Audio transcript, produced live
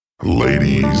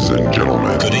Ladies and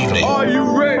gentlemen, Good evening. Are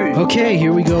you ready? Okay,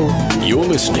 here we go. You're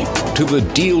listening to the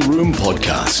Deal Room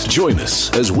Podcast. Join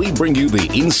us as we bring you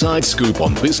the inside scoop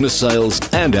on business sales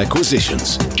and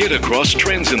acquisitions. Get across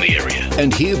trends in the area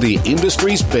and hear the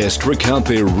industry's best recount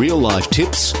their real-life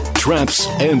tips, traps,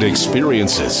 and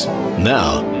experiences.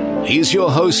 Now, here's your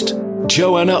host,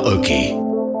 Joanna Oakey.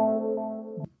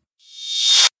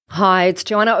 Hi, it's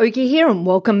Joanna Oakey here and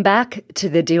welcome back to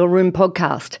the Deal Room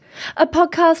Podcast, a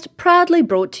podcast proudly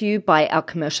brought to you by our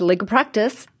commercial legal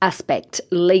practice, Aspect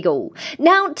Legal.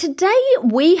 Now, today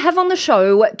we have on the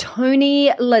show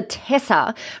Tony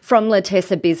Latessa from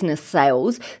Latessa Business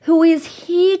Sales, who is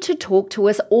here to talk to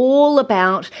us all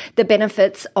about the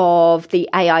benefits of the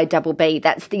AIBB,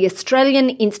 that's the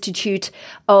Australian Institute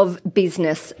of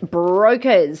Business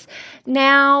Brokers.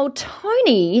 Now,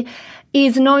 Tony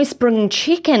is no spring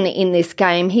chicken in this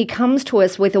game. He comes to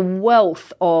us with a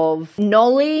wealth of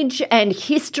knowledge and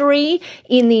history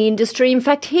in the industry. In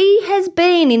fact, he has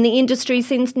been in the industry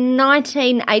since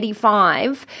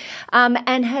 1985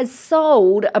 and has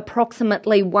sold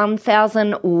approximately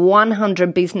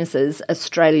 1,100 businesses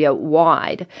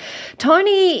Australia-wide.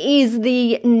 Tony is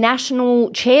the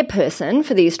National Chairperson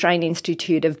for the Australian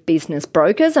Institute of Business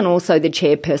Brokers and also the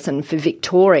Chairperson for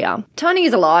Victoria. Tony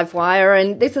is a live wire,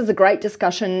 and this is a great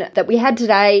discussion that we had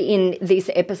today in this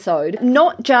episode,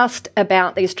 not just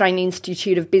about the Australian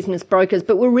Institute of Business Brokers,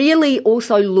 but we'll really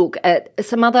also look at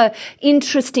some other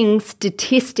interesting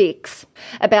statistics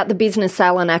about the business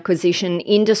sale and acquisition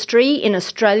industry in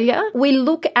Australia. We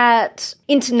look at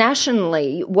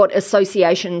internationally what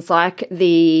associations like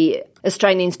the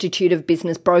Australian Institute of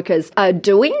Business Brokers are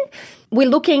doing. We're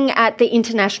looking at the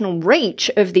international reach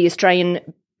of the Australian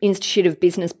Institute of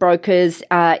Business Brokers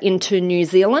into New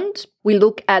Zealand. We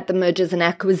look at the mergers and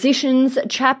acquisitions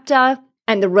chapter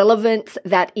and the relevance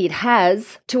that it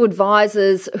has to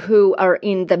advisors who are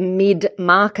in the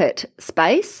mid-market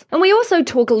space. And we also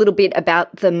talk a little bit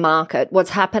about the market,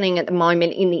 what's happening at the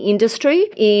moment in the industry,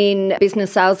 in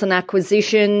business sales and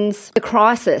acquisitions, the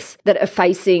crisis that are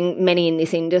facing many in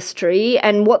this industry,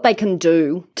 and what they can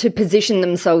do to position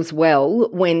themselves well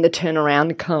when the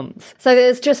turnaround comes. So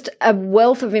there's just a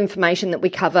wealth of information that we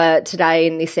cover today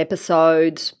in this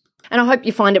episode, and I hope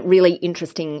you find it really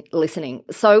interesting listening.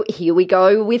 So here we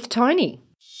go with Tony.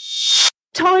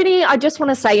 Tony, I just want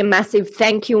to say a massive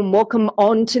thank you and welcome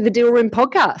on to the Deal Room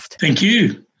Podcast. Thank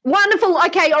you. Wonderful.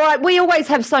 Okay, all right. We always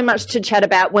have so much to chat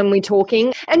about when we're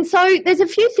talking. And so there's a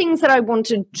few things that I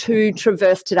wanted to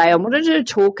traverse today. I wanted to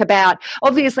talk about,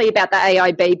 obviously, about the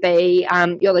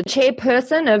AIBB. You're the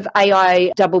chairperson of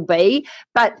AIBB,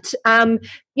 but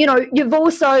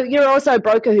you're also a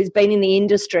broker who's been in the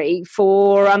industry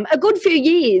for a good few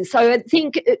years. So I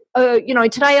think,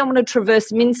 today I want to traverse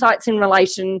some insights in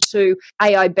relation to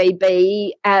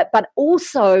AIBB, but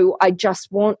also I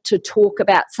just want to talk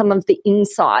about some of the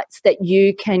insights that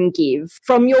you can give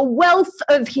from your wealth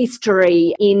of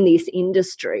history in this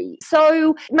industry.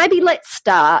 So maybe let's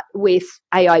start with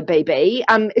AIBB.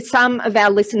 Some of our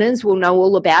listeners will know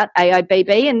all about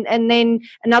AIBB, and then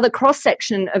another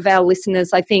cross-section of our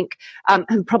listeners, I think,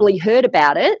 have probably heard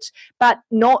about it, but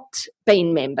not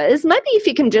been members. Maybe if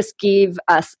you can just give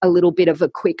us a little bit of a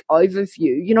quick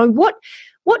overview.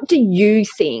 What do you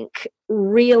think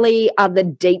really are the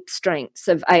deep strengths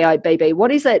of AIBB?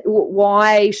 What is it?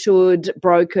 Why should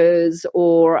brokers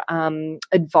or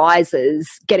advisors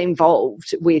get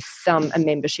involved with a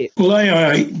membership? Well,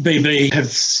 AIBB have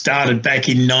started back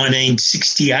in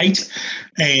 1968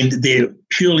 and they're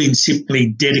purely and simply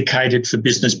dedicated for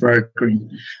business brokering.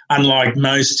 Unlike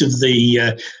most of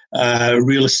the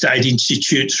real estate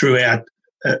institutes throughout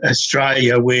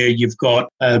Australia, where you've got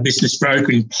business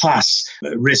brokering plus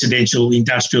residential,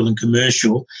 industrial and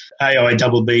commercial,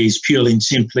 AIBB is purely and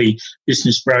simply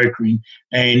business brokering.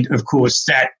 And of course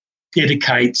that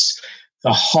dedicates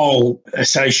the whole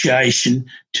association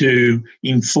to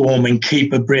inform and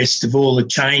keep abreast of all the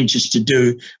changes to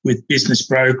do with business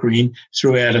brokering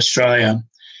throughout Australia.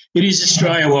 It is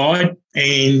Australia-wide,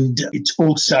 and it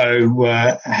also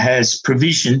has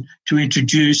provision to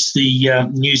introduce the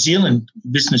New Zealand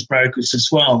business brokers as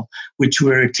well, which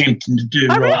we're attempting to do.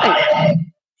 Oh,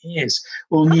 really? Yes.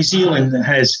 Well, New Zealand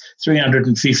has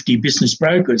 350 business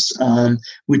brokers,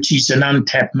 which is an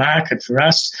untapped market for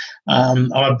us.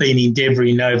 I've been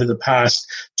endeavouring over the past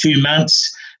 2 months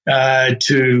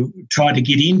to try to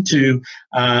get into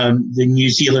the New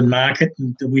Zealand market.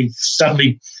 And we've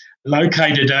suddenly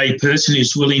located a person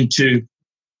who's willing to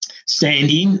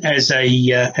stand in as a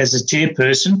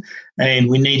chairperson, and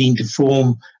we're needing to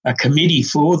form a committee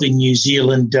for the New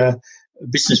Zealand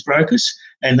business brokers,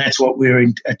 and that's what we're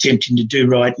attempting to do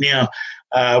right now.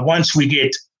 once we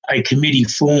get a committee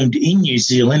formed in New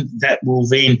Zealand, that will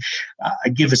then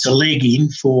give us a leg in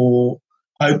for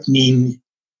opening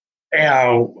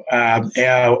our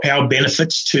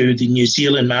benefits to the New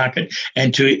Zealand market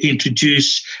and to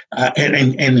introduce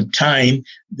and obtain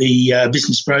the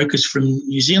business brokers from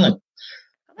New Zealand.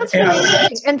 That's really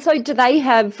interesting. And so do they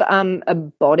have a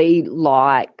body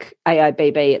like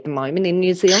AIBB at the moment in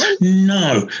New Zealand?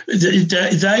 No,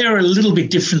 they are a little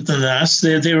bit different than us.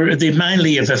 They're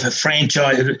mainly of a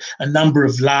franchise, a number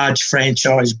of large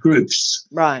franchise groups.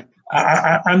 Right.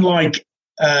 Unlike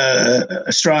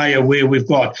Australia, where we've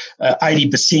got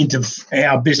 80% of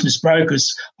our business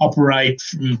brokers operate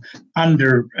from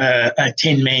under a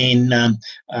 10-man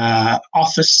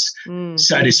office,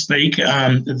 so to speak.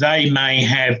 They may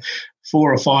have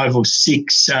 4 or 5 or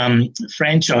 6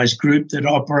 franchise group that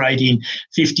operate in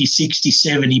 50, 60,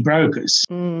 70 brokers.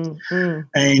 And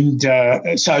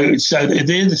so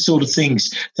they're the sort of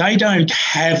things. They don't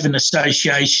have an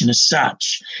association as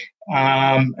such.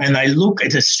 And they look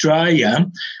at Australia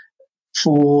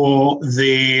for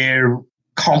their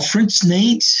conference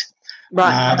needs.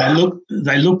 Right.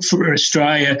 They look for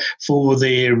Australia for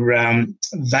their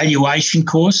valuation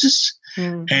courses,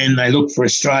 and they look for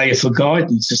Australia for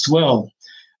guidance as well.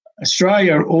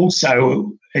 Australia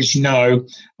also, as you know,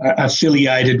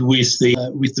 affiliated with the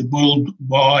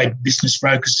Worldwide Business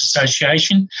Brokers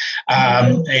Association,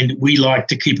 and we like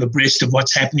to keep abreast of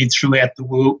what's happening throughout the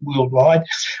worldwide.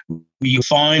 You'll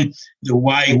find the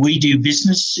way we do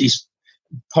business is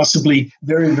possibly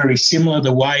very, very similar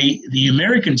the way the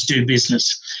Americans do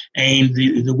business, and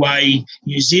the way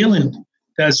New Zealand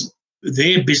does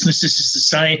their businesses is the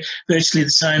same, virtually the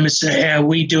same as how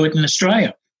we do it in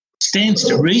Australia. Stands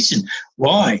to reason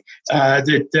why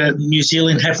that New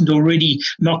Zealand haven't already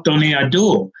knocked on our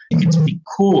door. It's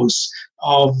because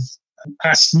of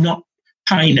us not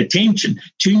paying attention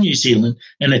to New Zealand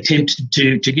and attempted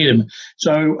to get them.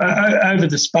 So over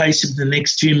the space of the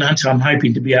next 2 months, I'm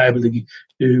hoping to be able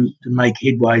to make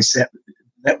headways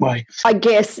that way. I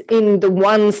guess in the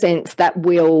one sense that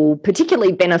will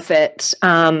particularly benefit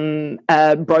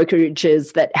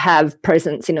brokerages that have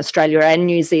presence in Australia and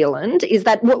New Zealand is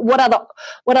that what other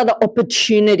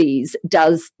opportunities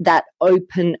does that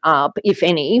open up, if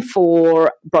any,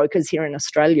 for brokers here in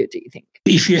Australia, do you think?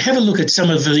 If you have a look at some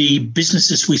of the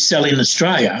businesses we sell in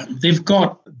Australia, they've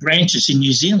got branches in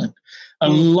New Zealand. A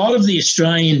lot of the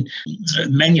Australian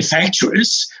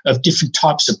manufacturers of different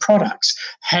types of products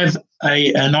have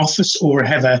an office or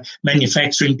have a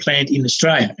manufacturing plant in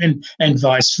Australia and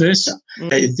vice versa.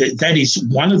 That is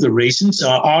one of the reasons.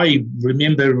 I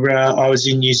remember I was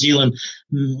in New Zealand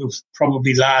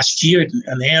probably last year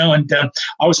now, and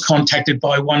I was contacted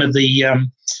by one of the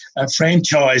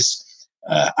franchise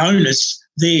owners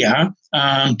there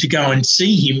to go and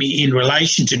see him in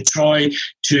relation to try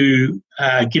to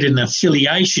get an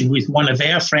affiliation with one of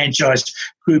our franchise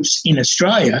groups in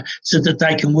Australia so that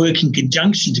they can work in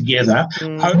conjunction together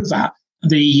over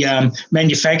the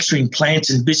manufacturing plants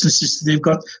and businesses they've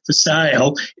got for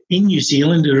sale in New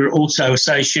Zealand that are also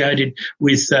associated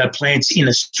with plants in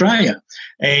Australia.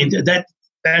 And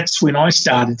that's when I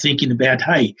started thinking about,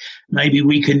 hey, maybe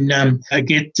we can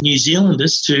get New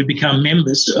Zealanders to become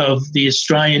members of the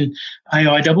Australian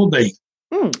AIBB.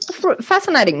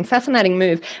 Fascinating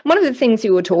move. One of the things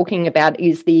you were talking about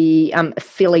is the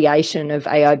affiliation of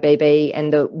AIBB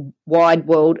and the Wide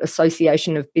World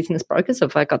Association of Business Brokers.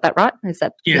 Have I got that right? Is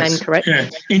that name correct? Yeah.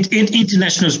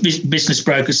 International Business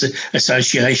Brokers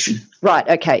Association. Right.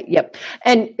 Okay. Yep.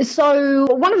 And so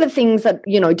one of the things that,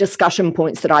 discussion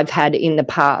points that I've had in the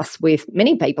past with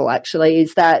many people actually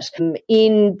is that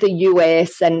in the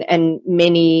US and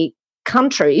many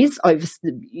countries over,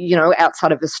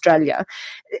 outside of Australia,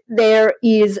 there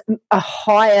is a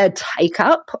higher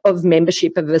take-up of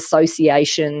membership of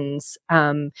associations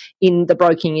in the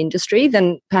broking industry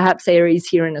than perhaps there is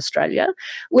here in Australia.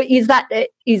 Is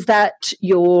that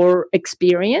your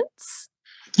experience?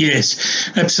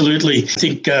 Yes, absolutely. I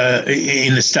think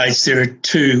in the States there are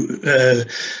two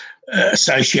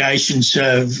associations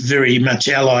very much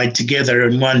allied together,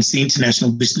 and one's the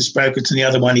International Business Brokers and the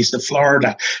other one is the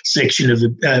Florida section of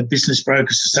the Business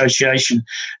Brokers Association.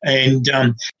 And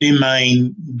their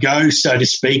main go, so to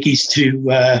speak, is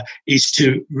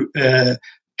to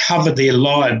cover their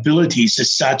liabilities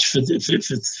as such for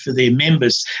their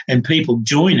members, and people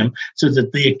join them so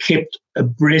that they're kept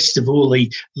abreast of all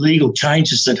the legal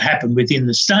changes that happen within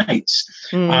the states.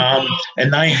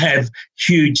 And they have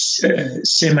huge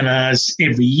seminars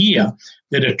every year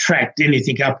that attract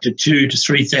anything up to 2,000 to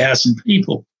 3,000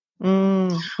 people.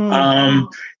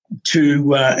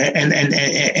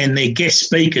 and their guest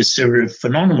speakers are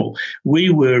phenomenal. We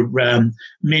were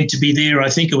meant to be there, I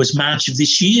think it was March of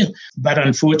this year, but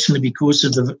unfortunately because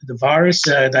of the virus,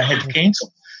 they had to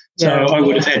cancel. So I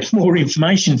would have had more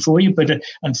information for you, but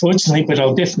unfortunately, but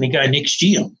I'll definitely go next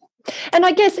year. And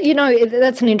I guess,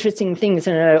 that's an interesting thing,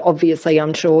 isn't it? Obviously,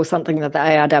 I'm sure something that the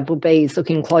AIBB is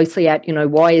looking closely at,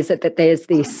 why is it that there's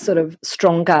this sort of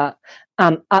stronger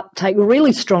uptake,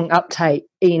 really strong uptake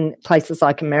in places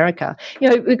like America?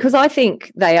 Because I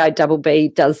think the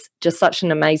AIBB does just such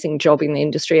an amazing job in the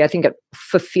industry. I think it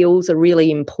fulfills a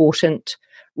really important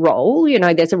role.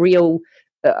 There's a real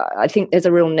I think there's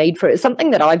a real need for it.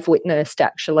 Something that I've witnessed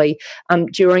actually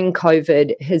during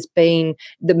COVID has been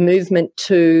the movement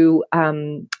to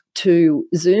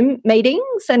Zoom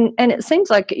meetings, and it seems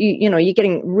like you're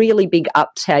getting really big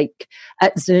uptake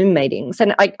at Zoom meetings,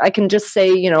 and I can just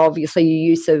see obviously your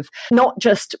use of not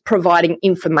just providing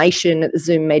information at the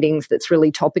Zoom meetings that's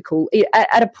really topical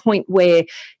at a point where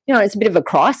it's a bit of a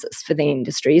crisis for the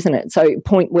industry, isn't it? So a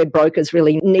point where brokers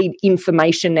really need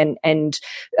information and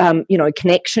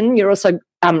connection. You're also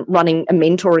running a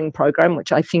mentoring program,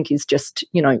 which I think is just,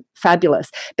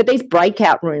 fabulous. But these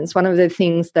breakout rooms, one of the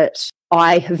things that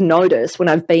I have noticed when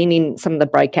I've been in some of the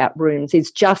breakout rooms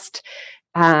is just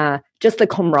the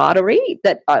camaraderie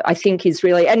that I think is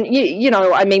really, and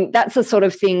that's the sort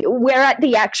of thing. We're at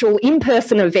the actual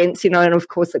in-person events, and of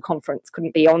course the conference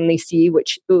couldn't be on this year,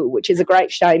 which is a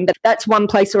great shame. But that's one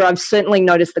place where I've certainly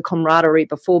noticed the camaraderie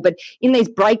before. But in these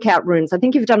breakout rooms, I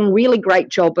think you've done a really great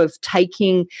job of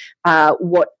taking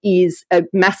what is a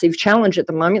massive challenge at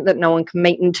the moment that no one can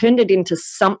meet and turned it into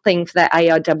something for the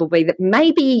AIBB that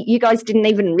maybe you guys didn't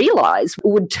even realise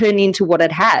would turn into what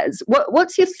it has.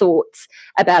 What's your thoughts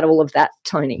about all of that,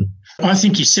 Tony? I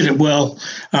think you said it well.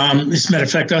 As a matter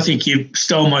of fact, I think you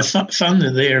stole my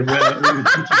thunder there, which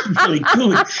is really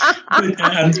good.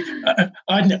 But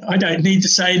I don't need to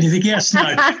say anything else.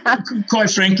 No, quite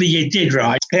frankly, you did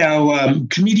right. Our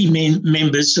committee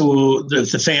members, or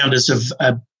the founders of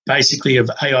basically of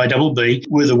AIBB,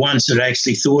 were the ones that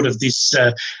actually thought of this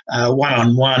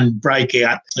one-on-one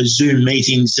breakout Zoom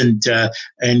meetings and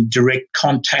direct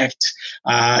contact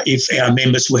if our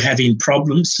members were having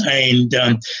problems. And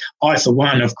I, for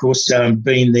one, of course,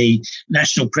 being the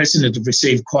national president, have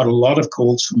received quite a lot of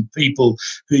calls from people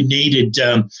who needed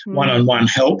one-on-one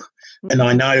help. And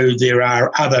I know there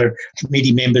are other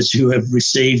committee members who have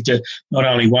received not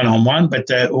only one-on-one, but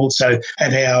also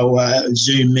at our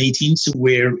Zoom meetings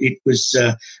where it was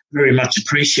very much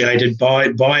appreciated by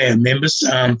our members.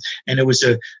 And it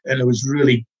was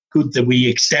really good that we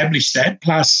established that,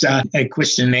 plus a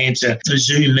question and answer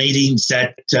Zoom meetings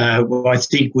that I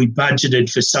think we budgeted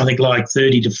for something like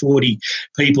 30 to 40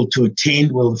 people to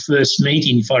attend. Well, the first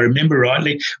meeting, if I remember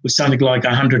rightly, was something like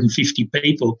 150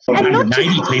 people, or and 180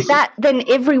 not just people. That, then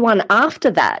everyone after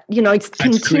that, it's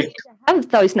continued to have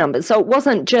those numbers. So it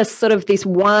wasn't just sort of this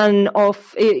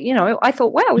one-off, I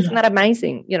thought, wow, isn't that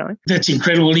amazing, That's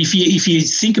incredible. If you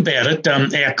think about it,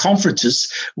 our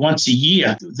conferences once a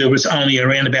year, there was only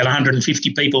around about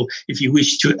 150 people, if you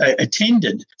wish, to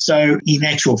attended. So in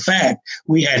actual fact,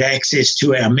 we had access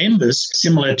to our members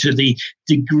similar to the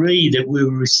degree that we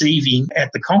were receiving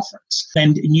at the conference.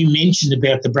 And you mentioned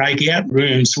about the breakout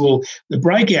rooms. Well, the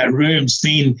breakout rooms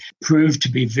then proved to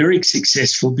be very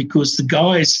successful because the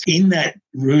guys in that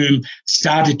room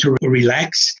started to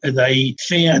relax. They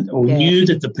found or knew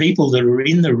that the people that were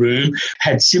in the room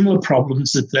had similar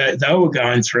problems that they were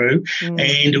going through.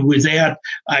 And without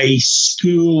a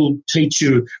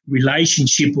school-teacher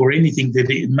relationship or anything that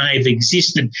it may have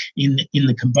existed in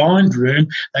the combined room,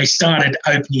 they started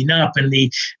opening up. And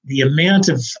the amount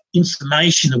of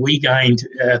information that we gained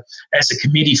as a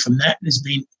committee from that has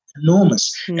been enormous.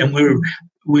 And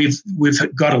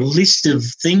we've got a list of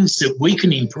things that we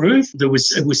can improve that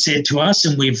was said to us,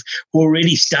 and we've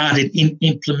already started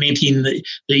implementing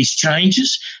these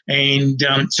changes. And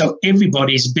so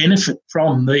everybody's benefit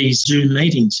from these Zoom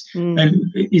meetings. And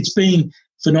it's been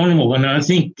phenomenal. And I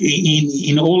think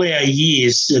in all our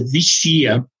years, this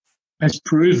year has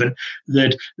proven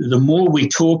that the more we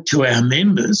talk to our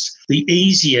members, the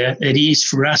easier it is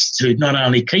for us to not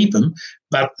only keep them,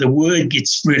 but the word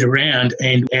gets spread around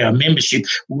and our membership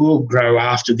will grow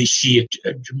after this year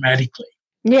dramatically.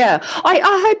 Yeah,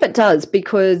 I hope it does,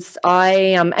 because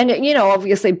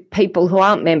obviously people who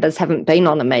aren't members haven't been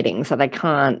on a meeting, so they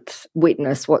can't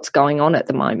witness what's going on at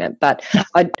the moment. But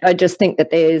I just think that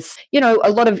there's,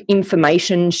 a lot of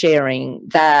information sharing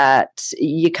that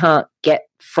you can't get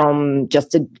from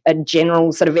just a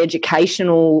general sort of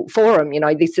educational forum.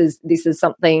 This is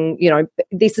something,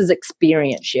 this is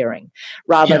experience sharing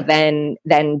rather than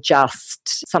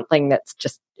just something that's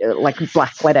just like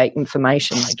black letter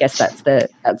information. I guess that's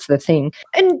the thing.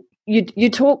 And you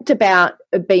talked about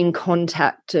being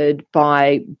contacted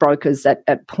by brokers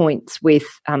at points with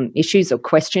issues or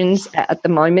questions at the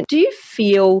moment. Do you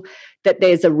feel that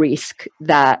there's a risk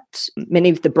that many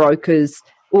of the brokers,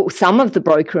 or some of the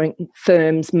brokering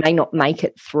firms, may not make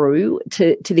it through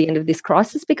to the end of this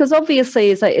crisis? Because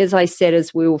obviously, as I said,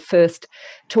 as we were first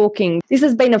talking, this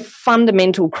has been a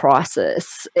fundamental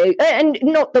crisis, and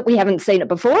not that we haven't seen it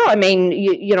before. I mean,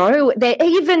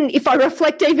 even if I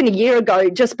reflect even a year ago,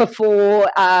 just before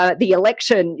the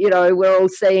election, we're all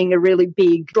seeing a really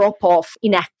big drop-off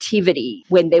in activity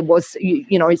when there was,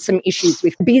 some issues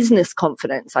with business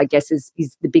confidence, I guess is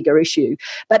the bigger issue.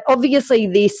 But obviously,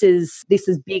 this is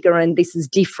bigger and this is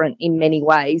different in many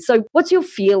ways. So what's your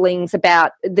feelings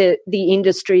about the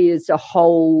industry as a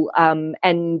whole,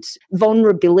 and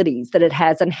vulnerabilities that it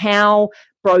has, and how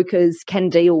brokers can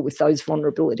deal with those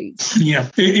vulnerabilities? Yeah,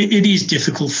 it is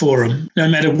difficult for them. No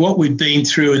matter what we've been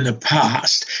through in the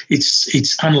past,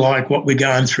 it's unlike what we're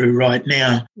going through right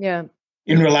now. Yeah.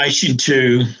 In relation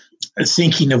to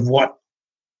thinking of what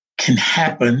can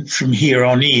happen from here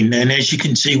on in. And as you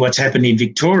can see what's happened in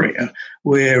Victoria,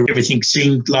 where everything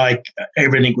seemed like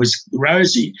everything was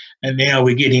rosy, and now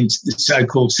we get into the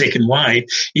so-called second wave.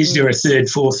 Is there a third,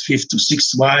 fourth, fifth or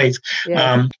sixth wave?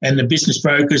 Yeah. And the business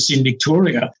brokers in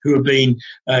Victoria who have been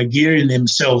gearing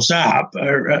themselves up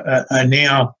are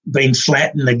now being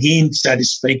flattened again, so to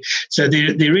speak. So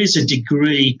there is a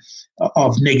degree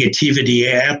of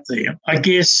negativity out there. I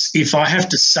guess if I have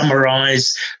to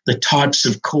summarise the types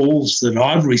of calls that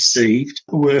I've received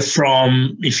were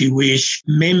from, if you wish,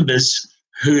 members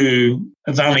who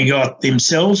have only got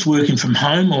themselves working from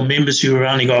home, or members who have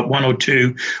only got one or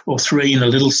two or three in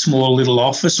a small little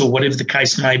office, or whatever the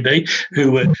case may be,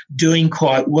 who are doing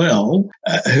quite well,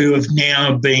 who have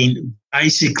now been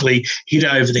basically hit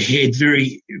over the head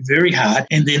very, very hard,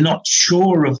 and they're not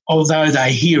sure of, although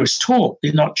they hear us talk,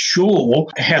 they're not sure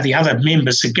how the other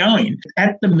members are going.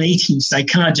 At the meetings, they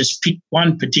can't just pick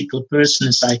one particular person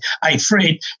and say, "Hey,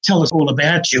 Fred, tell us all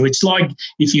about you." It's like,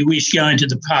 if you wish, going to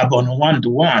the pub on a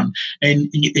one-to-one, and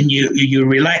you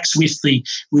relax with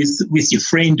your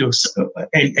friend,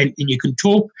 and you can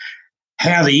talk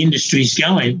how the industry's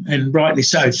going, and rightly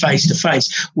so, face to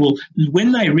face. Well,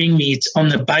 when they ring me, it's on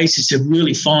the basis of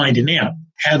really finding out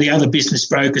how the other business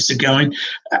brokers are going.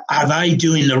 Are they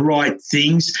doing the right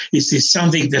things? Is there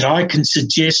something that I can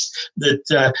suggest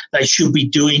that they should be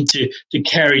doing to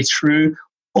carry through?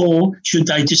 Or should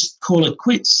they just call it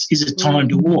quits? Is it time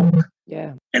to walk?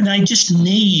 Yeah. And they just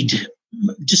need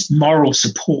just moral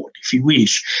support, if you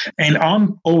wish. And I've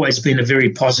always been a very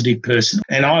positive person,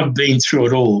 and I've been through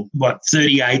it all,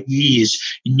 38 years,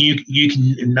 and you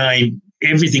can name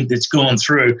everything that's gone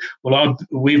through. Well,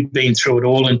 we've been through it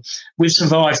all, and we've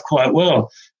survived quite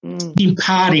well.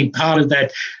 Imparting part of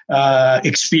that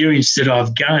experience that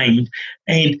I've gained.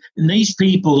 And these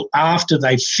people, after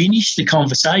they've finished the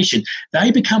conversation, they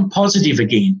become positive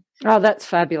again. Oh, that's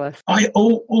fabulous. I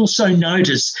also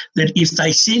notice that if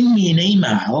they send me an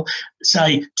email,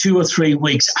 say 2 or 3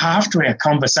 weeks after our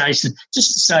conversation,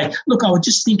 just to say, "Look, I was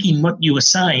just thinking what you were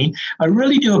saying. I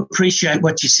really do appreciate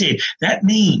what you said." That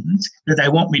means that they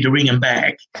want me to ring them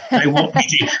back. They want me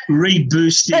to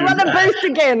reboost They want to boost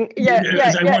again.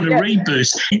 They want to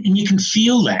reboost. And you can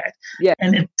feel that. Yeah.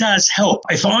 And it does help.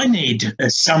 If I need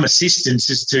some assistance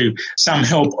as to some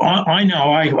help, I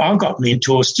know I've got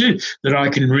mentors too that I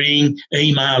can ring,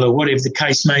 email, or whatever the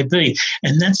case may be.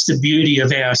 And that's the beauty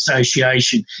of our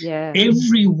association. Yeah.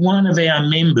 Every one of our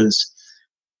members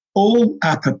all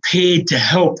are prepared to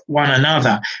help one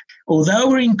another. Although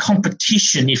we're in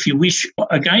competition, if you wish,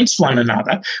 against one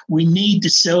another, we need to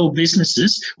sell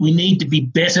businesses. We need to be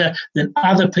better than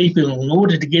other people in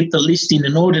order to get the listing,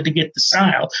 in order to get the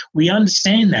sale. We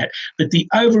understand that. But the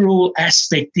overall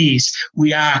aspect is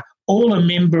we are all a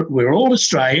member, we're all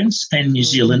Australians and New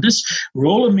Zealanders, we're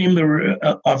all a member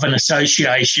of an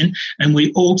association, and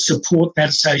we all support that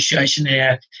association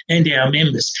and our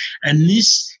members. And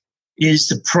this is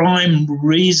the prime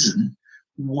reason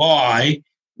why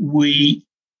we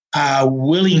are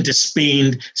willing to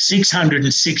spend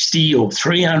 $660 or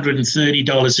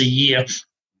 $330 a year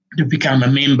to become a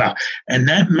member, and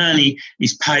that money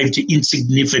is paid to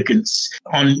insignificance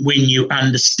on when you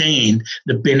understand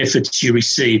the benefits you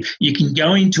receive. You can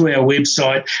go into our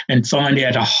website and find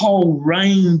out a whole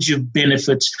range of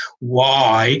benefits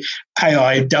why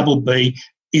AIBB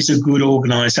is a good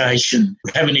organisation.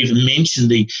 We haven't even mentioned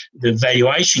the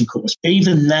valuation course.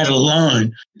 Even that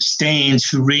alone stands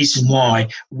for reason why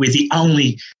we're the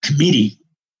only committee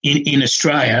in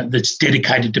Australia that's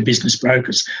dedicated to business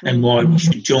brokers, and why we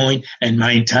should join and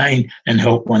maintain and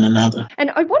help one another.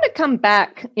 And I want to come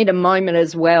back in a moment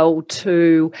as well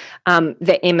to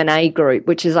the M&A group,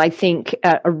 which is, I think,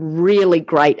 a really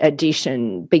great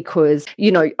addition, because,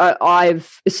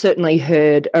 I've certainly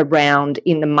heard around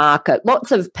in the market,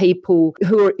 lots of people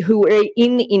who are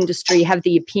in the industry have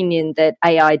the opinion that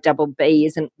AIBB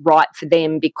isn't right for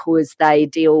them because they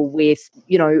deal with,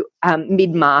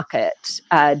 mid-market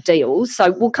deals.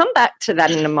 So we'll come back to that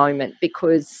in a moment,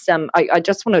 because I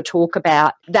just want to talk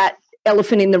about that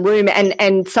elephant in the room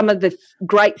and some of the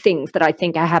great things that I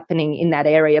think are happening in that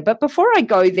area. But before I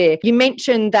go there, you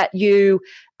mentioned that you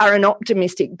are an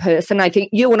optimistic person. I think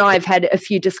you and I have had a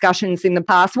few discussions in the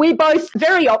past. We're both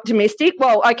very optimistic.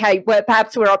 Well, okay,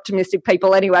 perhaps we're optimistic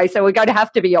people anyway, so we're going to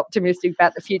have to be optimistic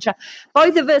about the future.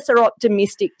 Both of us are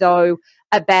optimistic, though,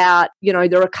 about,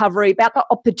 the recovery, about the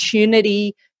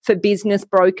opportunity for business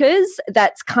brokers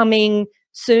that's coming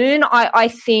soon. I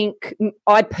think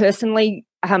I personally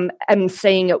am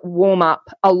seeing it warm up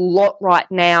a lot right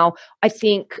now. I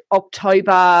think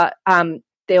October,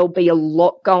 there'll be a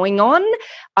lot going on.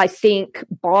 I think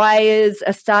buyers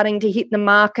are starting to hit the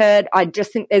market. I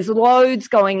just think there's loads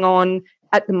going on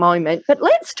at the moment. But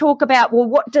let's talk about,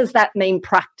 what does that mean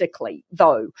practically,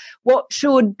 though? What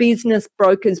should business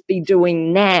brokers be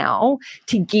doing now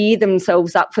to gear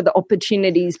themselves up for the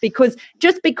opportunities? Because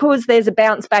just because there's a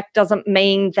bounce back doesn't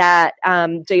mean that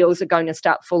deals are going to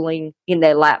start falling in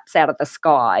their laps out of the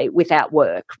sky without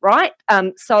work, right?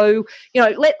 So,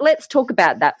 let's talk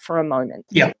about that for a moment.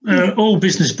 Yeah, all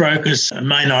business brokers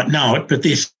may not know it, but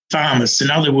they're farmers. In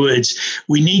other words,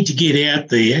 we need to get out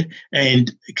there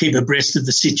and keep abreast of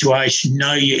the situation,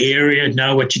 know your area,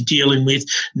 know what you're dealing with,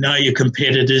 know your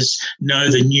competitors,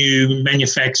 know the new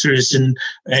manufacturers and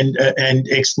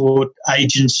export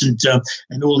agents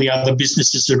and all the other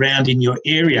businesses around in your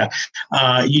area.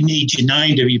 You need your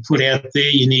name to be put out there.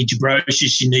 You need your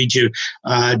brochures. You need your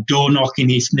door knocking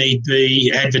if need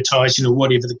be, advertising, or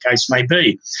whatever the case may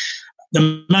be.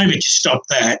 The moment you stop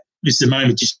that is the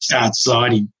moment you start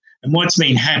sliding. And what's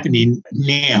been happening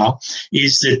now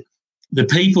is that the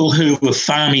people who were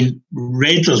farming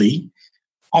readily,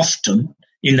 often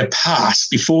in the past,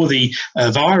 before the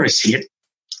virus hit,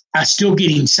 are still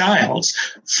getting sales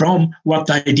from what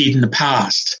they did in the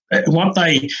past. What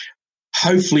they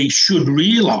hopefully should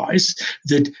realise,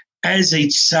 that as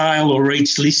each sale or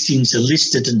each listings are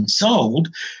listed and sold,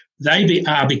 they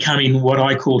are becoming what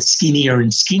I call skinnier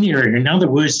and skinnier. In other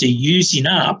words, they're using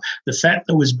up the fat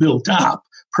that was built up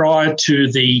prior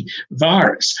to the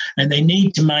virus, and they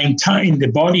need to maintain the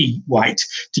body weight.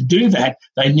 To do that,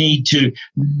 they need to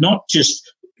not just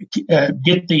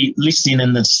get the listing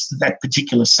and that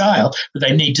particular sale, but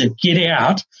they need to get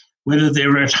out, whether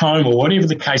they're at home or whatever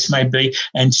the case may be,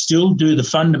 and still do the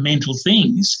fundamental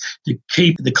things to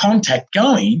keep the contact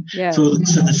going for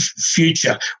the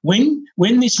future. When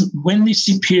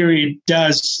this period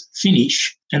does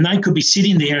finish, and they could be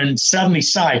sitting there and suddenly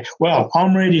say, well,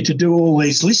 I'm ready to do all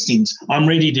these listings, I'm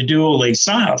ready to do all these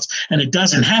sales, and it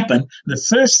doesn't happen, the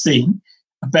first thing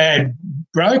a bad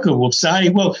broker will say,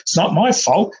 well, it's not my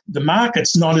fault, the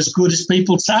market's not as good as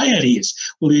people say it is.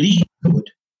 Well, it is good.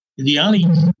 The only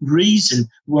reason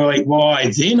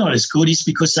why they're not as good is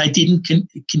because they didn't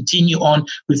continue on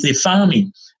with their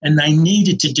farming, and they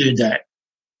needed to do that.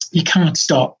 You can't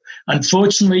stop.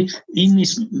 Unfortunately, in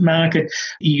this market,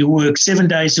 you work 7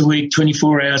 days a week,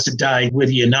 24 hours a day,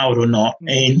 whether you know it or not,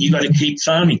 and you've got to keep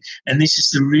farming. And this is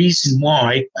the reason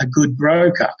why a good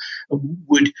broker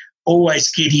would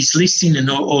always get his listing and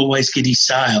always get his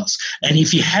sales. And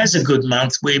if he has a good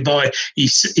month whereby he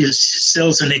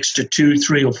sells an extra 2,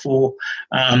 3 or 4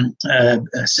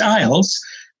 sales,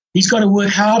 he's got to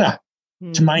work harder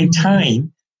to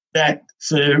maintain that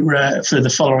for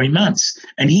the following months.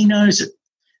 And he knows it.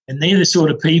 And they're the sort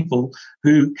of people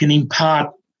who can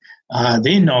impart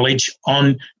their knowledge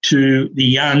on to the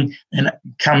young and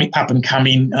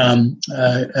up-and-coming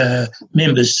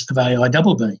members of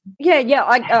AIBB. Yeah,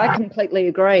 I completely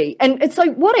agree. And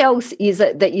so what else is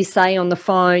it that you say on the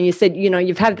phone? You said,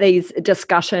 you've had these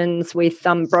discussions with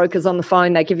brokers on the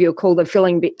phone. They give you a call. They're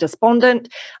feeling a bit despondent,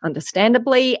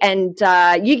 understandably, and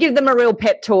you give them a real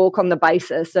pep talk on the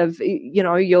basis of,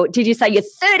 did you say you're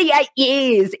 38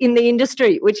 years in the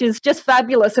industry, which is just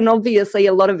fabulous and obviously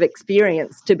a lot of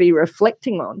experience to be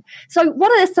reflecting on. So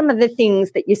what are some of the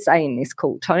things that you say in this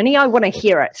call, Tony? I want to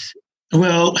hear it.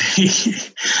 Well,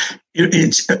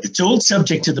 it's all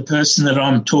subject to the person that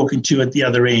I'm talking to at the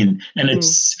other end, and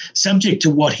it's subject to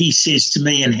what he says to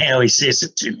me and how he says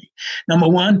it to me. Number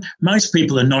one, most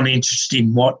people are not interested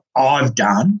in what I've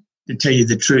done, to tell you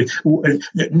the truth.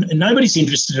 Nobody's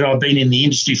interested that I've been in the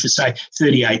industry for, say,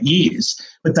 38 years,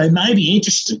 but they may be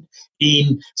interested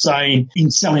in selling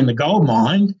the gold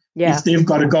mine. Yeah. If they've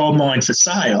got a gold mine for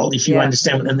sale, if you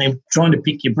understand, and they're trying to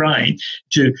pick your brain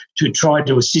to try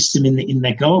to assist them in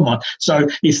that gold mine. So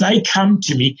if they come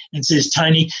to me and says,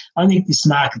 Tony, I think this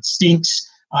market stinks,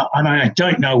 and I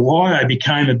don't know why I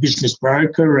became a business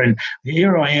broker, and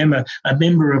here I am a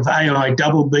member of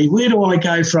AIBB. Where do I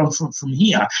go from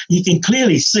here? You can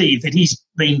clearly see that he's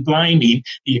been blaming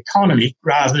the economy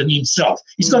rather than himself.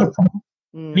 He's got a problem.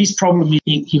 His problem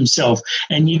is himself,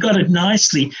 and you've got to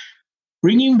nicely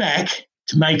bring him back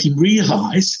to make him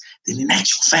realise that in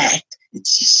actual fact,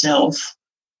 it's yourself.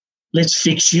 Let's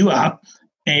fix you up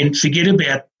and forget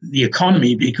about the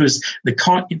economy, because the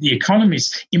economy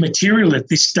is immaterial at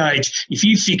this stage. If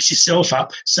you fix yourself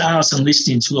up, sales and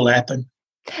listings will happen.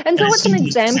 And so what's an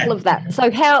example of that?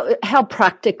 So how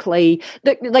practically,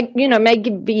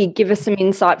 maybe give us some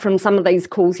insight from some of these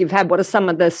calls you've had. What are some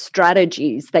of the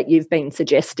strategies that you've been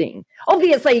suggesting?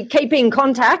 Obviously, keep in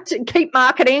contact, keep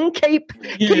marketing, keep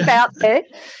out there.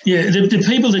 Yeah, the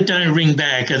people that don't ring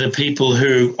back are the people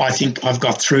who I think I've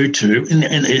got through to,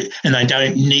 and they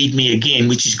don't need me again,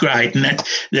 which is great. And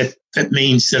that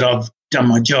means that I've done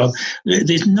my job.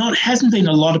 Hasn't been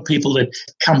a lot of people that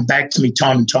come back to me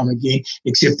time and time again,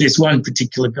 except there's one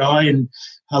particular guy, and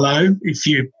hello, if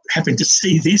you happen to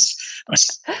see this,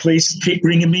 please keep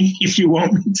ringing me if you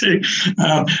want me to.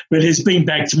 But it's been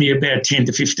back to me about 10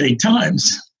 to 15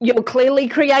 times. You're clearly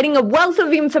creating a wealth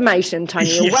of information,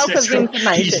 Tony, a wealth of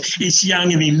information. He's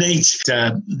young and he needs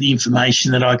the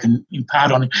information that I can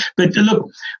impart on him. But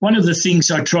look, one of the things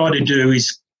I try to do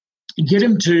is get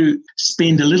them to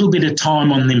spend a little bit of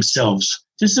time on themselves,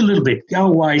 just a little bit. Go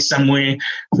away somewhere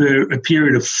for a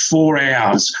period of 4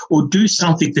 hours, or do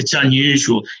something that's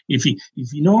unusual. If you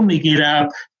normally get up,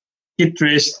 get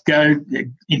dressed, go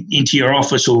into your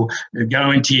office or go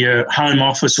into your home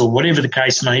office or whatever the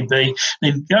case may be,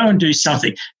 then go and do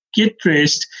something. Get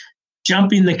dressed,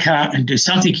 jump in the car and do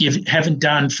something you haven't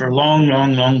done for a long,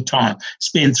 long, long time.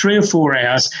 Spend 3 or 4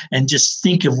 hours and just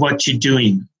think of what you're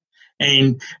doing.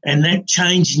 And that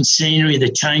change in scenery,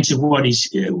 the change of what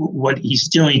he's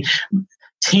doing,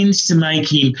 tends to make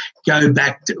him go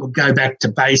back to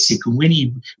basic. And when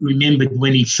he remembered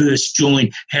when he first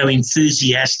joined, how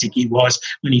enthusiastic he was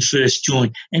when he first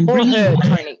joined, and or her.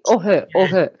 Or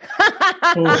her.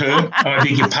 I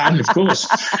beg your pardon, of course,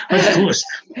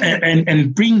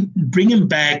 and bring him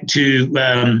back to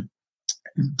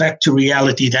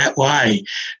reality that way.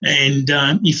 And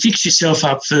you fix yourself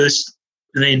up first,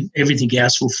 and then everything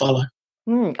else will follow.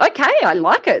 Okay, I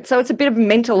like it. So it's a bit of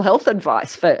mental health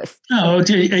advice first. Oh,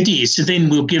 it is. So then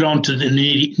we'll get on to the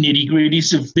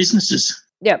nitty-gritties of businesses.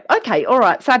 Yeah. Okay. All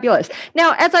right. Fabulous.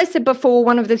 Now, as I said before,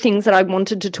 one of the things that I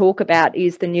wanted to talk about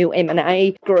is the new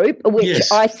M&A group, which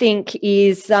I think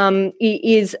is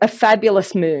a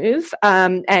fabulous move,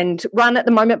 and run at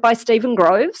the moment by Stephen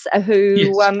Groves,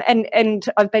 who and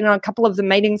I've been on a couple of the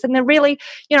meetings, and they're really,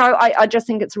 I just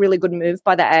think it's a really good move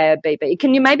by the AIBB.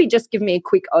 Can you maybe just give me a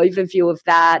quick overview of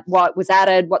that? What was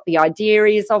added? What the idea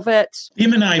is of it? The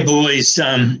M&A boys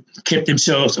kept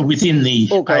themselves within the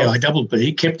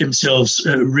AIBB, kept themselves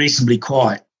reasonably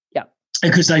quiet,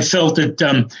 because they felt that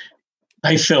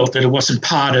it wasn't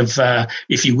part of,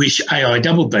 if you wish,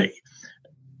 AIBB.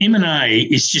 M&A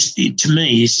is just, to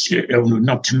me,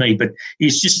 not to me, but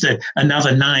it's just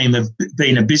another name of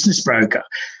being a business broker,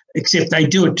 except they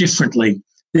do it differently.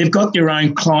 They've got their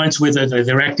own clients, whether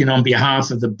they're acting on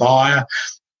behalf of the buyer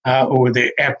or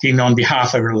they're acting on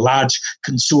behalf of a large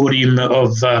consortium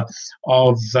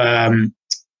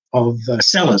of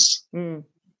sellers.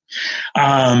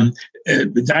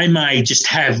 They may just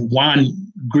have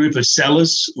one group of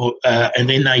sellers, and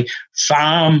then they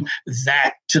farm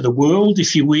that to the world,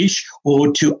 if you wish,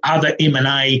 or to other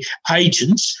M&A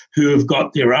agents who have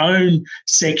got their own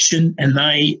section, and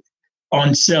they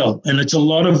on sell, and it's a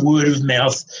lot of word of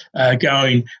mouth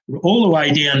going all the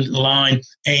way down the line,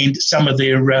 and some of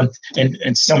their a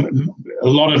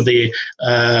lot of their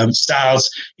sales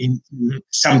in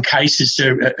some cases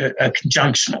are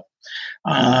conjunctional,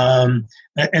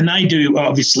 and they do,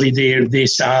 obviously their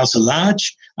sales are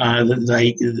large.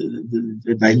 They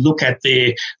look at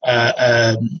their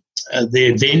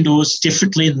vendors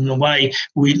differently than the way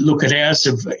we look at ours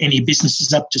of any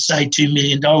businesses up to, say, $2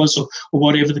 million or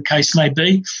whatever the case may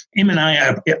be.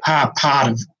 M&A are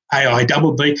part of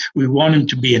AIBB. We want them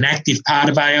to be an active part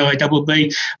of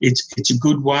AIBB. It's a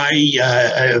good way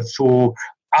for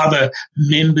other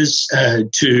members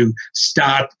to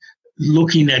start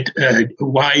looking at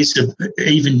ways of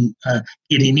even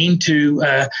getting into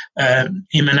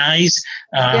M&As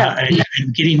and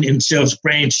getting themselves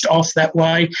branched off that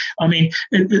way. I mean,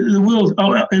 the world,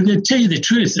 to tell you the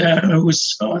truth, it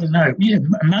was,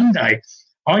 Monday.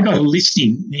 I got a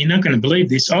listing. You're not going to believe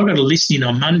this. I got a listing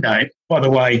on Monday. By the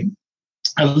way,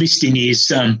 a listing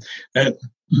is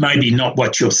maybe not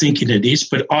what you're thinking it is,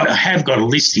 but I have got a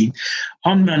listing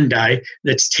on Monday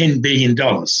that's $10 billion.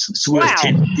 It's worth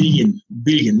 $10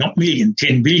 billion, not million,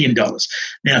 $10 billion.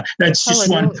 Now, that's just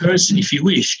one person, if you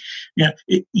wish. Now,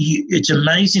 it's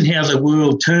amazing how the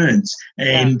world turns.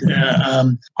 And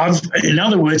in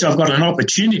other words, I've got an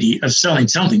opportunity of selling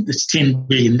something that's $10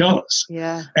 billion.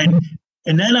 Yeah.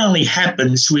 And that only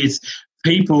happens with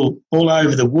people all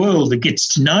over the world that gets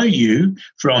to know you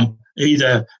from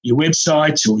either your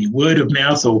websites or your word of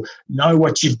mouth, or know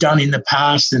what you've done in the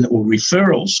past, or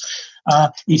referrals.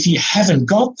 If you haven't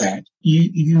got that,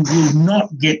 you will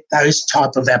not get those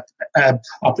type of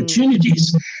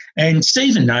opportunities. And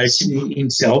Stephen knows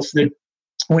himself that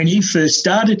when he first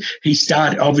started,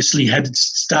 obviously had to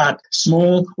start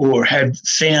small, or had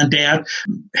found out,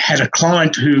 had a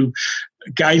client who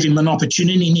gave him an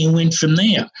opportunity, and he went from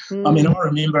there. I mean, I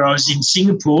remember I was in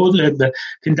Singapore,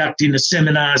 conducting the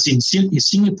seminars in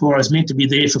Singapore. I was meant to be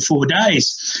there for 4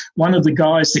 days. One of the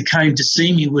guys that came to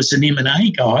see me was an M&A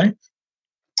guy,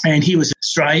 and he was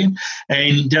Australian,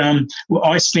 and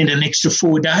I spent an extra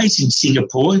 4 days in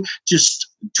Singapore just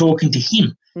talking to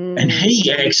him. And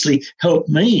he actually helped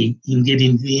me in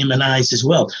getting the M&As as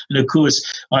well. And, of course,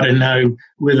 I don't know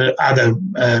whether other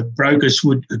brokers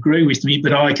would agree with me,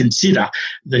 but I consider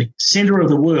the centre of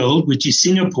the world, which is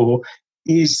Singapore,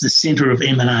 is the centre of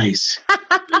M&As.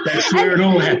 That's where it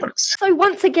all happens. So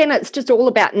once again, it's just all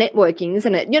about networking,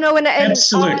 isn't it? And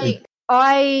absolutely.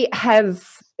 I have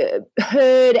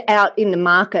heard out in the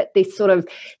market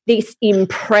this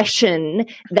impression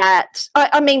that,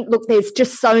 I mean, look, there's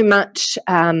just so much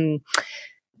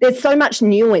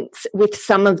nuance with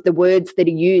some of the words that are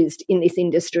used in this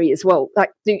industry as well. Like,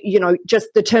 just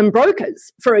the term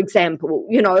brokers, for example.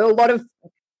 A lot of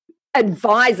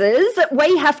advisors,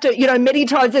 we have to, many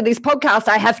times in this podcast,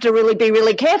 I have to really be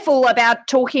really careful about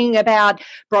talking about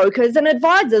brokers and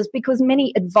advisors, because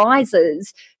many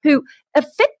advisors who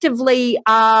effectively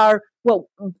are,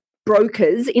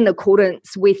 brokers in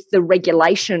accordance with the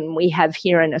regulation we have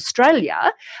here in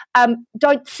Australia,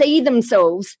 don't see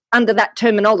themselves under that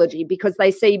terminology, because they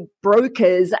see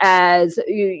brokers as,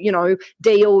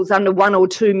 deals under 1 or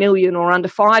 2 million or under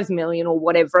 5 million or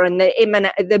whatever, and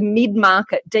the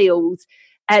mid-market deals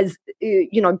as,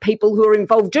 people who are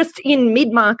involved just in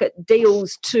mid-market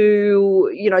deals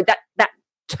to, that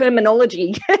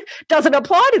terminology doesn't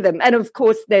apply to them. And of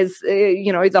course there's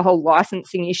the whole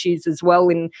licensing issues as well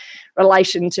in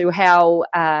relation to how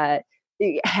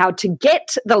to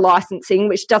get the licensing,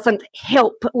 which doesn't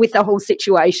help with the whole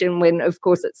situation when of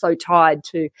course it's so tied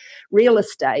to real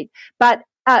estate. But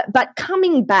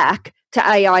coming back to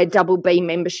AIBB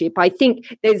membership, I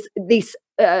think there's this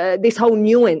whole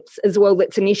nuance as well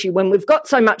that's an issue when we've got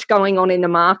so much going on in the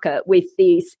market with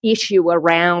this issue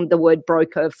around the word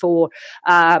broker for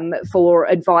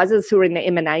advisors who are in the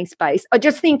M&A space. I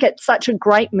just think it's such a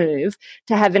great move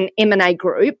to have an M&A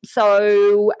group.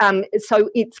 So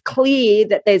it's clear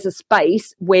that there's a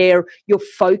space where you're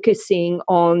focusing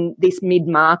on this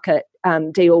mid-market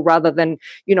deal rather than,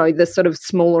 the sort of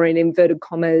smaller, in inverted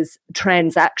commas,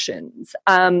 transactions.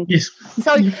 Yes.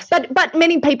 So, but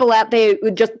many people out there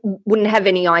just wouldn't have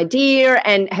any idea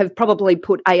and have probably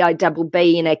put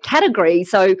AIBB in a category.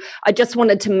 So I just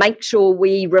wanted to make sure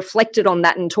we reflected on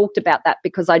that and talked about that,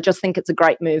 because I just think it's a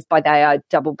great move by the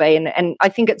AIBB, and I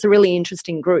think it's a really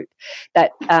interesting group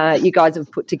that you guys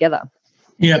have put together.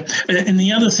 Yeah, and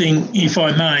the other thing, if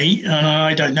I may, and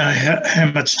I don't know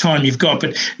how much time you've got,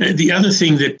 but the other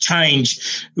thing that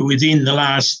changed within the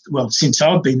last, since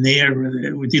I've been there,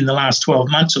 within the last 12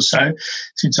 months or so,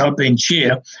 since I've been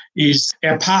chair, is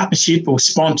our partnership or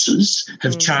sponsors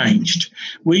have changed.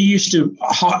 We used to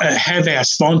have our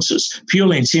sponsors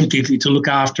purely and simply to look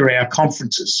after our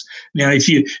conferences. Now, if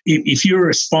you're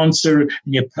a sponsor and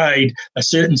you paid a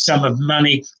certain sum of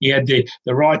money, you had the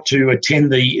right to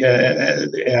attend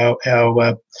our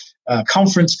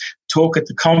conference, talk at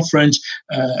the conference,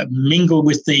 mingle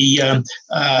with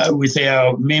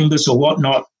our members or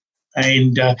whatnot,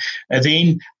 and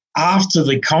then after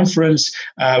the conference,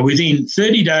 within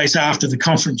 30 days after the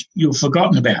conference, you're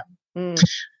forgotten about.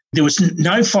 There was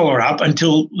no follow-up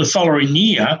until the following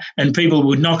year, and people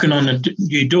were knocking on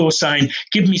your door saying,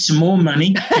 "Give me some more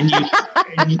money, and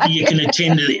you can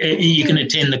attend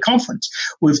the conference."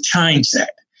 We've changed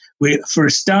that. For a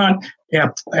start,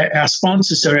 our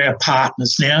sponsors are our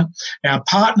partners now. Our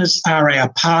partners are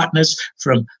our partners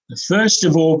from the 1st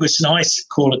of August, and I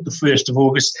call it the 1st of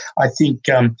August. I think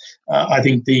the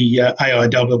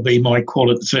AIBB might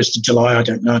call it the 1st of July, I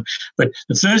don't know. But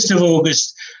the 1st of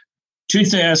August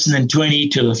 2020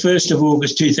 to the 1st of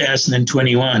August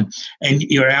 2021, and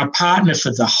you're our partner for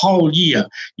the whole year.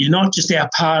 You're not just our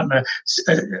partner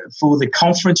for the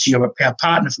conference, you're our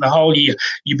partner for the whole year.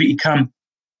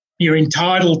 You're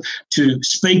entitled to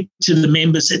speak to the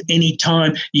members at any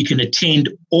time. You can attend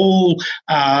all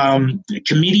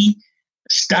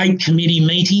state committee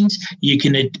meetings. You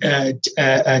can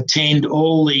attend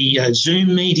all the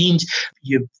Zoom meetings.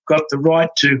 You've got the right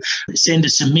to send a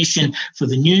submission for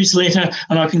the newsletter,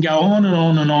 and I can go on and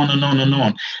on and on and on and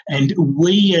on. And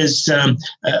we, as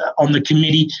on the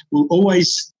committee, will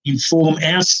always inform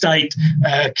our state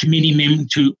committee members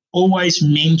to always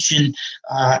mention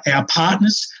our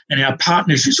partners, and our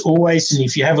partners is always, and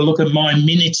if you have a look at my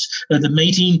minutes of the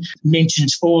meeting,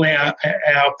 mentions all our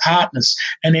partners,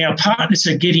 and our partners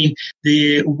are getting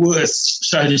their worth,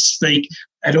 so to speak,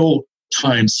 at all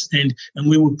times, and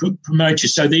we will promote you.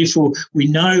 So therefore, we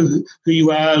know who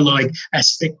you are, like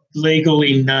Aspect Legal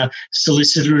in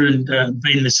solicitor and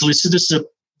being the solicitor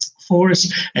for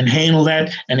us, and handle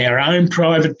that, and our own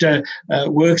private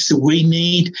works that we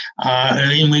need,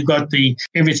 and then we've got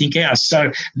everything else.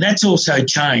 So that's also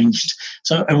changed.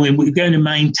 So and we're going to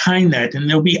maintain that, and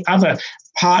there'll be other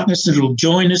partners that will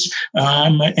join us,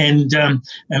 and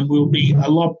we'll be a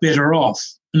lot better off.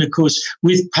 And, of course,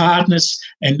 with partners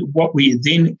and what we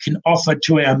then can offer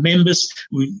to our members,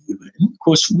 of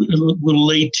course, will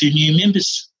lead to new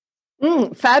members.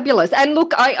 Fabulous. And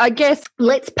look, I guess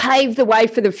let's pave the way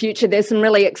for the future. There's some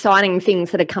really exciting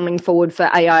things that are coming forward for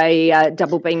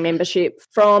AIBB membership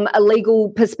from a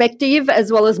legal perspective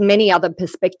as well as many other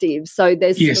perspectives. So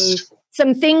there's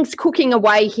some things cooking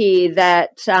away here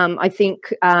that I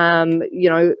think,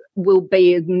 will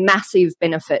be a massive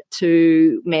benefit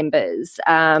to members.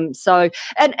 And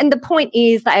the point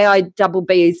is the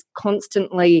AIBB is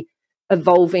constantly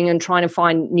evolving and trying to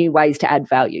find new ways to add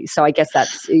value. So I guess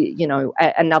that's,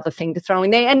 another thing to throw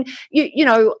in there. And,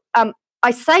 I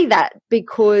say that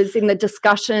because in the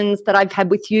discussions that I've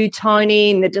had with you, Tony,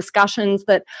 in the discussions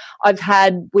that I've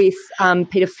had with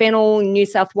Peter Fennell in New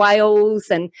South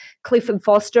Wales and Clifford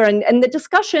Foster, and the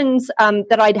discussions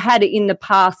that I'd had in the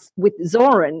past with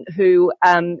Zoran, who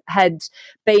had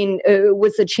been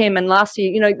was the chairman last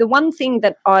year, the one thing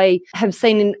that I have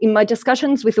seen in my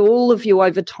discussions with all of you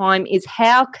over time is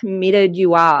how committed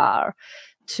you are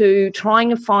to trying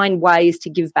to find ways to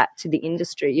give back to the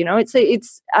industry.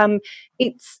 It's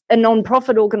a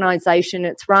non-profit organisation.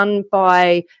 It's run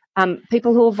by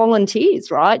people who are volunteers,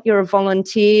 right? You're a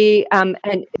volunteer, and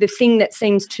the thing that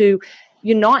seems to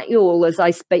unite you all as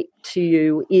I speak to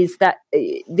you is that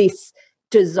this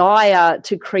desire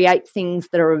to create things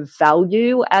that are of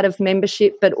value out of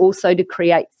membership, but also to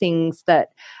create things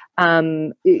that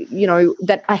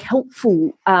that are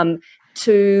helpful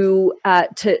to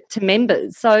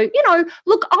members. So,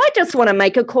 look, I just want to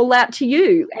make a call out to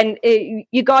you and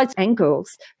you guys and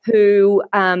girls who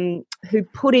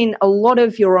put in a lot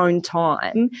of your own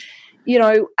time.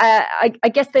 I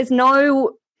guess there's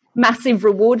no massive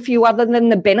reward for you other than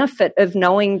the benefit of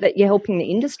knowing that you're helping the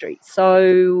industry.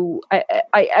 So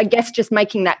I guess just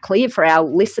making that clear for our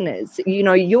listeners,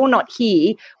 you're not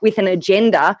here with an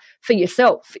agenda for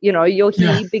yourself. You're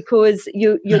here because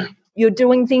you're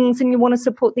doing things and you want to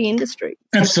support the industry.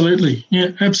 Absolutely.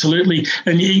 Yeah, absolutely.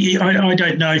 And I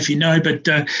don't know if you know, but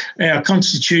our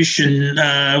constitution,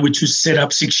 which was set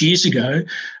up 6 years ago,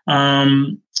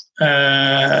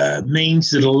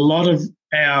 means that a lot of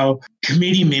our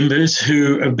committee members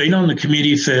who have been on the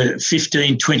committee for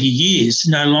 15, 20 years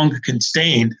no longer can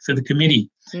stand for the committee.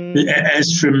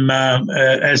 As for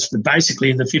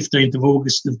basically the 15th of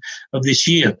August of this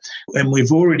year. And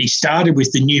we've already started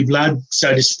with the new blood,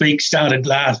 so to speak, started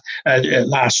last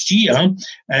year.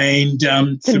 And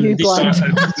from this time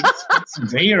from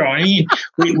here on in,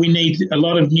 we need a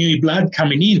lot of new blood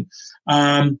coming in.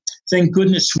 Thank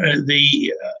goodness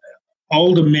the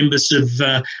older members of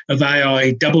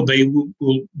AIBB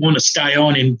will want to stay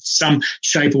on in some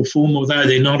shape or form, although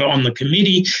they're not on the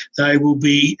committee. They will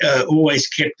be always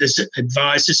kept as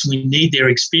advisors. We need their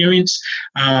experience,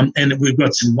 and we've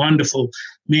got some wonderful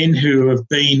men who have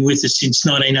been with us since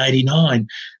 1989,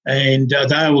 and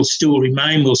they will still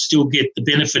remain. We'll still get the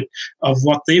benefit of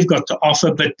what they've got to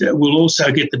offer, but we'll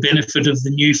also get the benefit of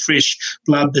the new fresh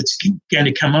blood that's going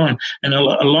to come on. And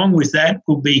along with that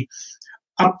will be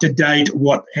up to date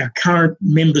what our current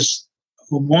members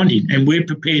are wanting, and we're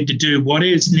prepared to do what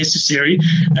is necessary,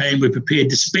 and we're prepared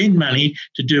to spend money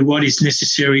to do what is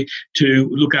necessary to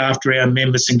look after our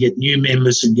members and get new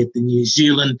members and get the New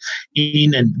Zealand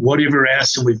in and whatever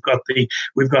else. And we've got the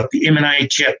M&A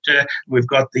chapter, we've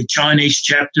got the Chinese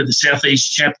chapter, the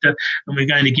Southeast chapter, and we're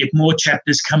going to get more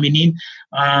chapters coming in.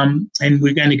 And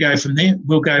we're going to go from there.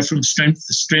 We'll go from strength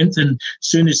to strength, and as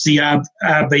soon as the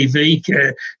RBV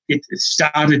get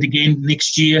started again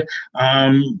next year,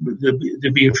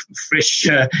 there'll be a fresh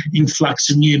influx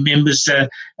of new members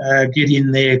get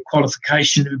in their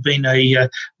qualification who've been a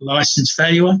licensed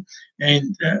valuer,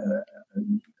 and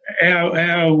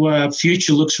our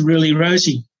future looks really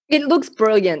rosy. It looks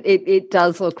brilliant. It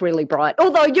does look really bright.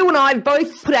 Although you and I have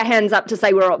both put our hands up to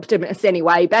say we're optimists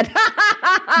anyway, but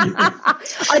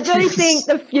I do think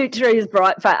the future is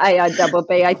bright for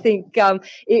AIBB. I think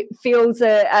it feels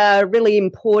a really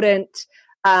important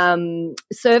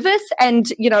service. And,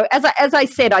 as I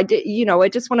said, I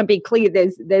just want to be clear,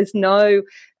 there's no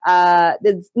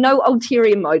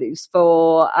ulterior motives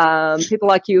for people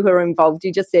like you who are involved.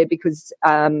 You're just there because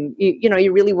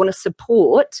you really want to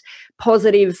support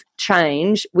positive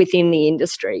change within the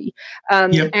industry.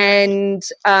 Yep. And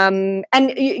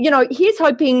here's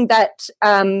hoping that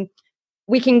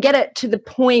we can get it to the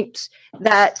point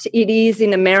that it is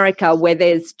in America, where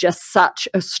there's just such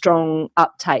a strong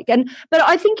uptake. But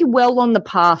I think you're well on the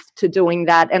path to doing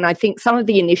that. And I think some of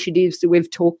the initiatives that we've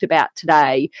talked about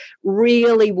today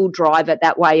really will drive it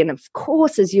that way. And of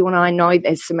course, as you and I know,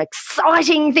 there's some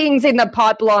exciting things in the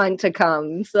pipeline to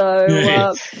come. So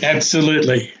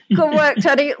absolutely. Good work,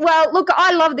 Tony. Well, look,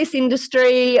 I love this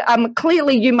industry.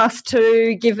 Clearly you must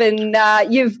too, given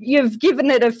you've given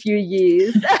it a few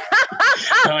years.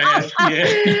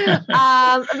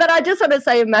 But I just want to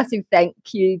say a massive thank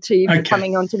you to you for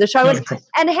coming onto the show.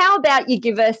 And how about you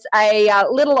give us a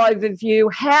little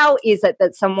overview? How is it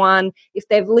that someone, if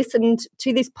they've listened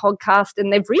to this podcast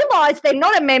and they've realised they're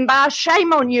not a member,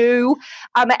 shame on you,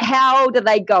 how do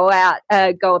they go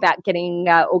about getting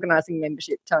organising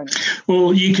membership, Tony?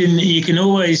 Well, you can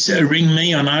always ring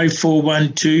me on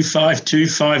 0412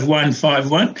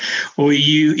 525151, or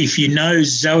if you know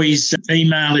Zoe's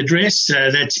email address,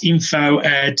 that's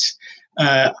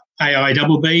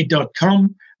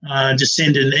info@aibb.com. Just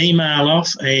send an email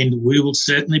off and we will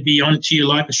certainly be on to you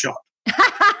like a shot.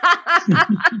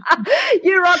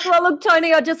 You rock. Well, look,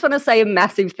 Tony, I just want to say a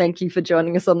massive thank you for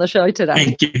joining us on the show today.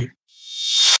 Thank you.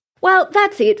 Well,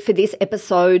 that's it for this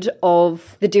episode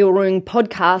of the Deal Room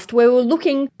podcast, where we're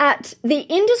looking at the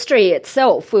industry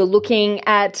itself. We're looking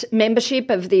at membership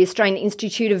of the Australian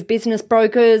Institute of Business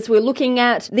Brokers. We're looking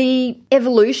at the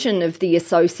evolution of the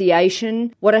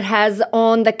association, what it has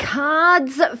on the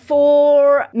cards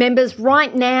for members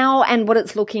right now, and what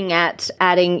it's looking at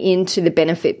adding into the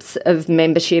benefits of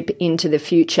membership into the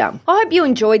future. I hope you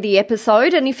enjoyed the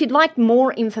episode, and if you'd like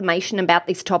more information about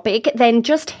this topic, then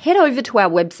just head over to our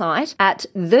website at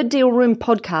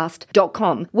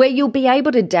thedealroompodcast.com, where you'll be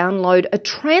able to download a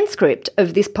transcript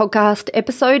of this podcast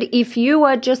episode if you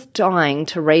are just dying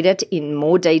to read it in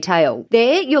more detail.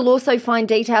 There, you'll also find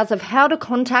details of how to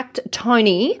contact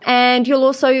Tony, and you'll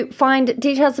also find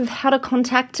details of how to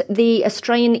contact the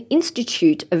Australian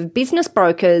Institute of Business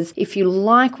Brokers if you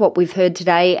like what we've heard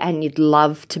today and you'd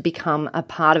love to become a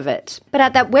part of it. But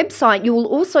at that website, you will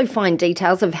also find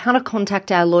details of how to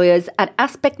contact our lawyers at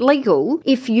Aspect Legal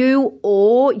if you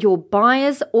or your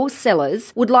buyers or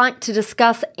sellers would like to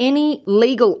discuss any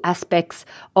legal aspects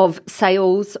of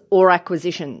sales or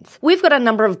acquisitions. We've got a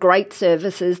number of great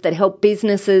services that help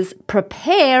businesses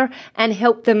prepare and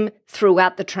help them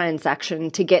throughout the transaction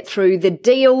to get through the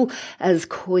deal as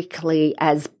quickly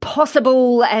as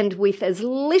possible and with as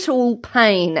little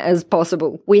pain as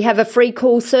possible. We have a free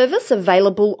call service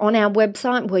available on our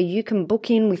website where you can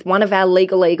book in with one of our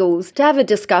legal eagles to have a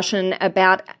discussion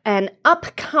about an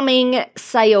upcoming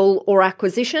sale or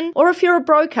acquisition. Or if you're a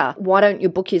broker, why don't you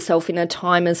book yourself in a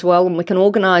time as well, and we can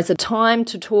organise a time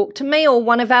to talk to me or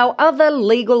one of our other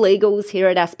legal eagles here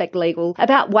at Aspect Legal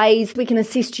about ways we can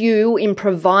assist you in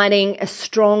providing a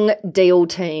strong deal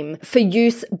team for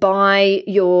use by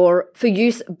your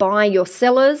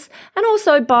sellers and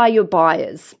also by your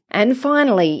buyers. And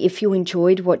finally, if you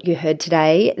enjoyed what you heard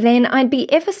today, then I'd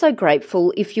be ever so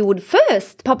grateful if you would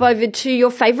first pop over to your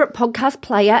favourite podcast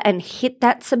player and hit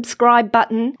that subscribe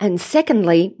button. And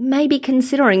secondly, maybe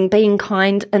considering being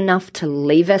kind enough to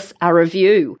leave us a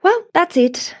review. Well, that's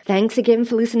it. Thanks again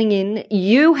for listening in.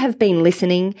 You have been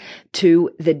listening to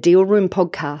the Deal Room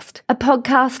Podcast, a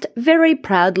podcast very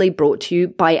proudly brought to you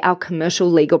by our commercial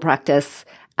legal practice,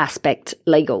 Aspect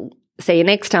Legal. See you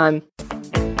next time.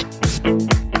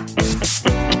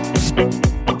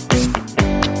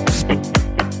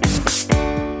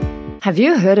 Have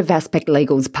you heard of Aspect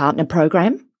Legal's partner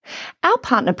program? Our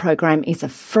partner program is a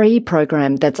free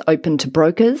program that's open to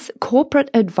brokers, corporate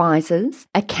advisors,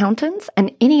 accountants,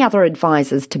 and any other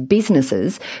advisors to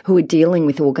businesses who are dealing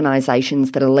with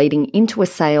organisations that are leading into a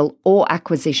sale or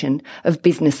acquisition of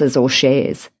businesses or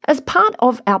shares. As part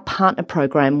of our partner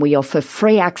program, we offer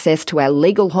free access to our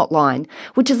legal hotline,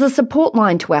 which is a support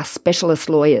line to our specialist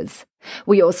lawyers.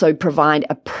 We also provide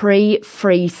a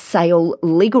free sale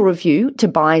legal review to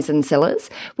buyers and sellers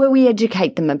where we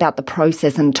educate them about the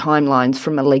process and timelines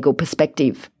from a legal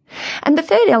perspective. And the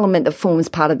third element that forms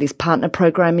part of this partner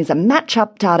program is a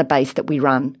match-up database that we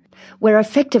run, where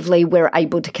effectively we're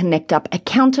able to connect up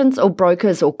accountants or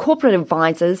brokers or corporate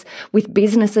advisors with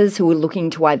businesses who are looking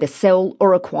to either sell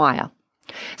or acquire.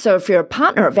 So if you're a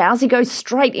partner of ours, you go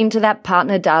straight into that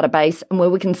partner database, and where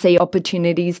we can see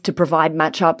opportunities to provide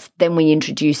matchups, then we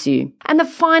introduce you. And the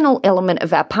final element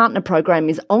of our partner program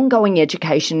is ongoing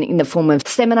education in the form of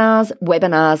seminars,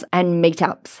 webinars, and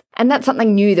meetups. And that's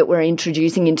something new that we're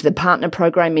introducing into the partner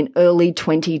program in early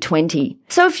 2020.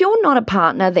 So if you're not a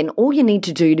partner, then all you need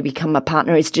to do to become a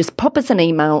partner is just pop us an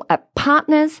email at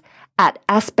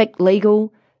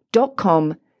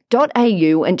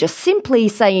partners@aspectlegal.com.au and just simply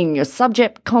say in your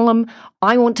subject column,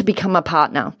 I want to become a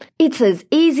partner. It's as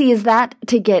easy as that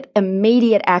to get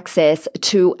immediate access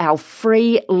to our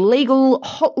free legal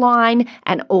hotline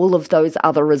and all of those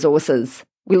other resources.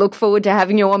 We look forward to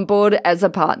having you on board as a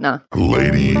partner.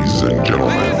 Ladies and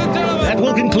gentlemen. That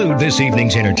will conclude this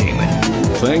evening's entertainment.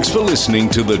 Thanks for listening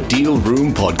to the Deal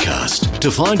Room Podcast. To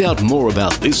find out more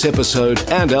about this episode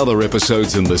and other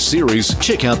episodes in the series,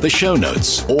 check out the show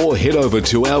notes or head over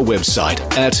to our website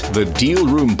at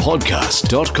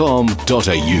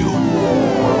thedealroompodcast.com.au.